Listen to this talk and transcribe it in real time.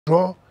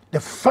draw the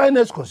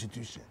finest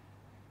constitution.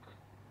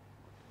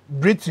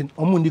 Britain,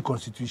 Omundi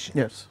constitution.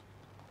 Yes.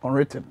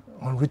 Unwritten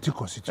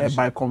constitution.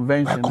 By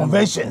convention. By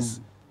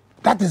conventions.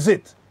 That is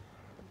it.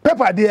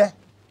 Paper there,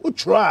 who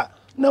try.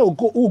 Now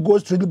who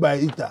goes through by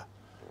it.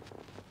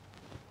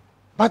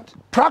 But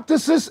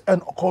practices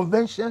and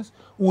conventions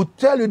will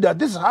tell you that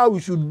this is how we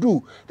should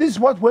do. This is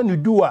what when you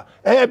do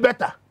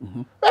better.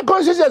 The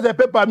constitution is a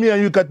paper, me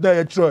and you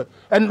can try.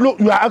 And look,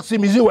 you are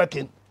asking me, is it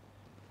working?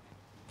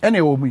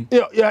 Anyway,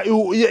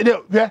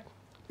 yeah.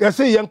 You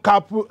say young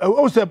couple,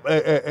 also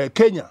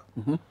Kenya.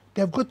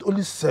 They've got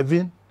only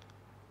 7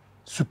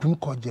 Supreme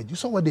Court judges. You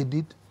saw what they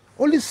did?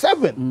 Only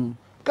 7.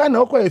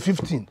 Ghana quite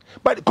 15.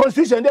 But the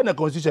constitution, then the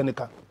constitution they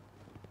can.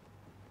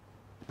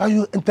 But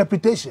your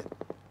interpretation.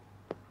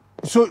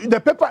 So the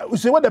paper, you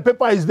say what the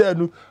paper is there,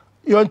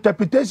 your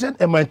interpretation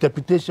and my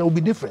interpretation will be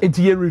different. It's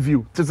a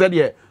review. To say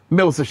the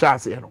mail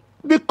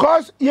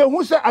because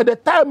you say at the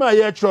time I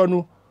hear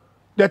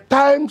the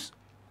times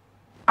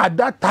at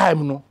that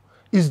time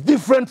is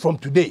different from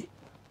today.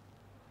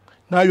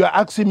 Now you are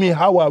asking me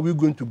how are we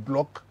going to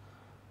block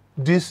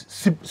this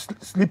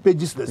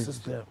slippages in the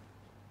system?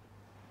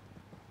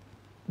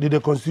 Did the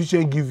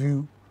Constitution give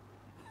you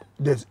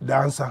the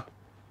answer?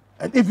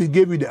 And if it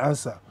gave you the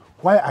answer,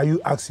 why are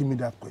you asking me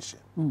that question?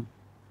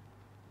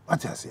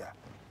 What is here?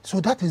 So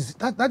that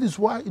is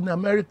why in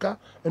America,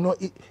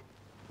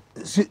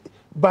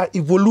 by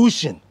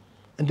evolution,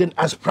 and then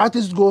as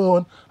practice goes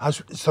on,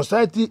 as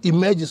society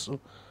emerges.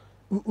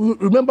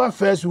 Remember,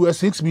 first we were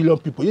 6 million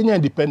people. You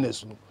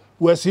independence.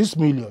 We were 6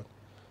 million,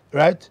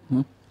 right?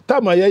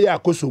 Time I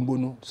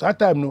akosombo that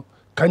time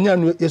Kenya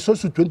is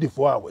also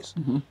 24 hours.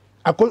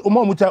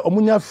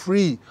 Omunya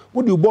free.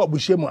 What do you buy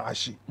bushemo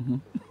ashi?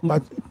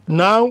 But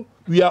now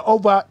we are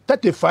over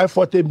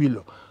 35-40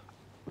 million.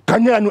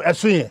 Kenya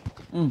esoyen.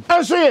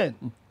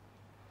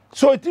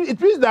 So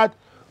it means that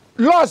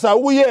laws are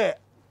we here.